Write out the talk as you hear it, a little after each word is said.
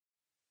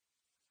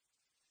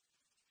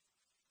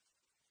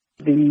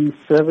The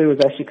survey was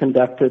actually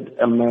conducted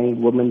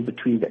among women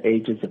between the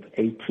ages of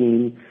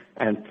 18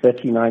 and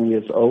 39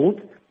 years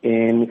old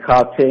in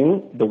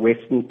Gauteng, the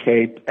Western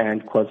Cape,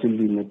 and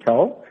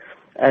KwaZulu-Natal.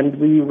 And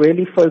we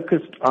really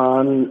focused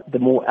on the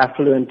more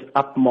affluent,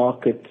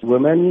 upmarket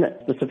women,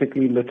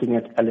 specifically looking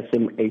at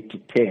LSM 8 to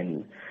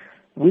 10.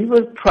 We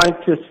were trying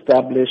to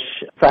establish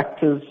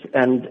factors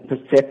and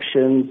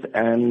perceptions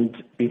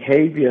and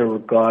behavior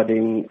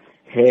regarding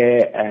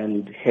hair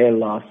and hair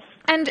loss.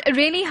 And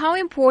really, how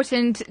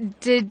important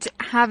did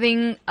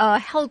having a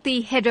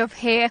healthy head of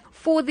hair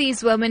for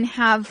these women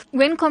have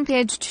when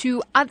compared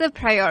to other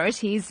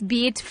priorities,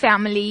 be it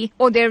family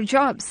or their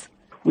jobs?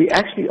 We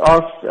actually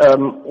asked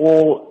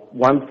all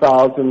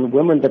 1,000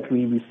 women that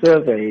we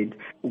surveyed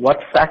what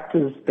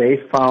factors they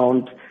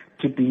found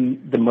to be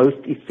the most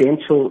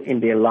essential in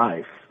their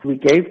life. We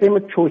gave them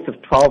a choice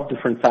of 12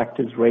 different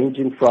factors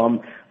ranging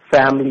from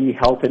family,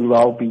 health and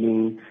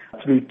well-being,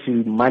 through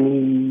to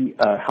money,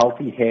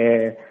 healthy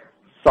hair,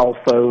 cell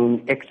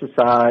phone,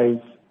 exercise,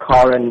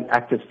 car and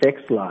active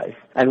sex life.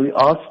 And we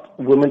asked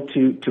women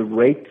to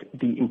rate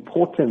the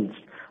importance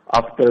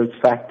of those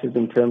factors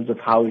in terms of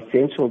how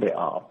essential they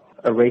are,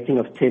 a rating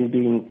of 10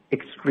 being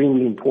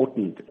extremely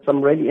important.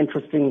 Some really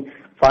interesting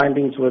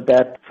findings were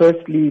that,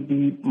 firstly,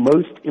 the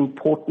most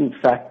important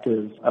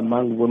factors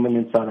among women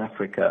in South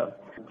Africa,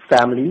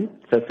 family.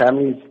 So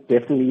family is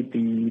definitely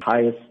the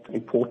highest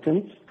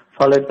importance,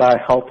 followed by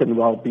health and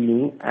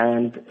well-being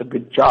and a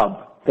good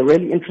job. The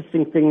really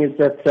interesting thing is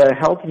that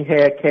healthy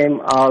hair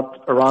came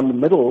out around the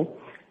middle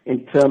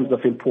in terms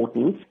of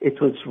importance.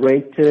 It was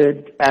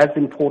rated as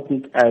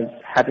important as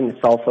having a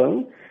cell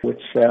phone,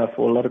 which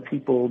for a lot of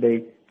people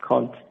they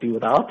can't do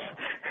without,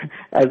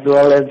 as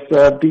well as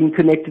being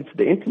connected to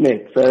the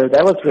internet. So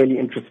that was really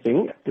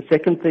interesting. The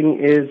second thing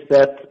is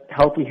that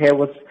healthy hair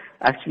was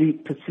actually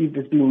perceived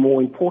as being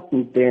more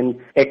important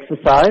than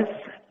exercise,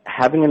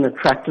 having an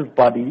attractive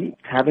body,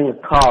 having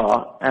a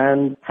car,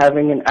 and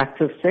having an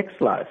active sex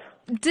life.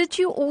 Did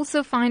you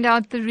also find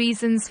out the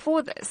reasons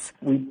for this?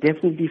 We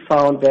definitely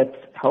found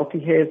that healthy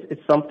hair is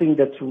something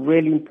that's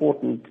really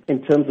important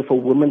in terms of a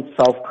woman's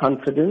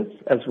self-confidence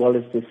as well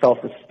as their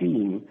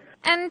self-esteem.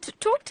 And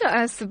talk to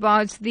us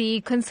about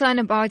the concern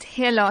about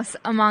hair loss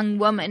among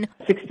women.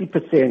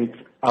 60%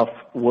 of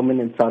women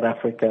in South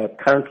Africa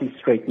currently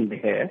straighten their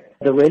hair.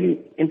 The really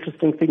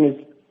interesting thing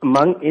is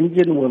among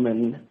Indian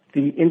women,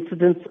 the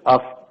incidence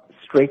of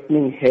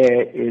straightening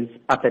hair is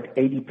up at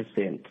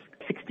 80%.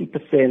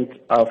 60%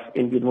 of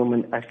Indian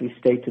women actually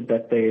stated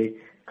that they're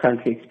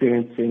currently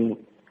experiencing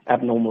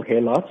abnormal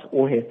hair loss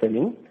or hair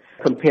thinning,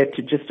 compared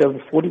to just over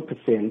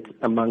 40%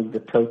 among the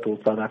total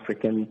South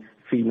African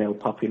female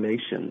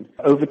population.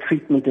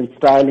 Overtreatment and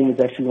styling is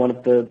actually one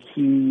of the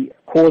key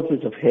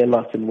causes of hair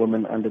loss in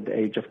women under the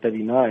age of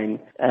 39.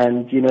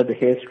 And, the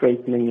hair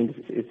straightening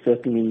is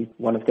certainly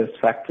one of those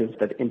factors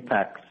that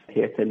impacts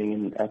hair thinning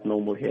and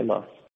abnormal hair loss.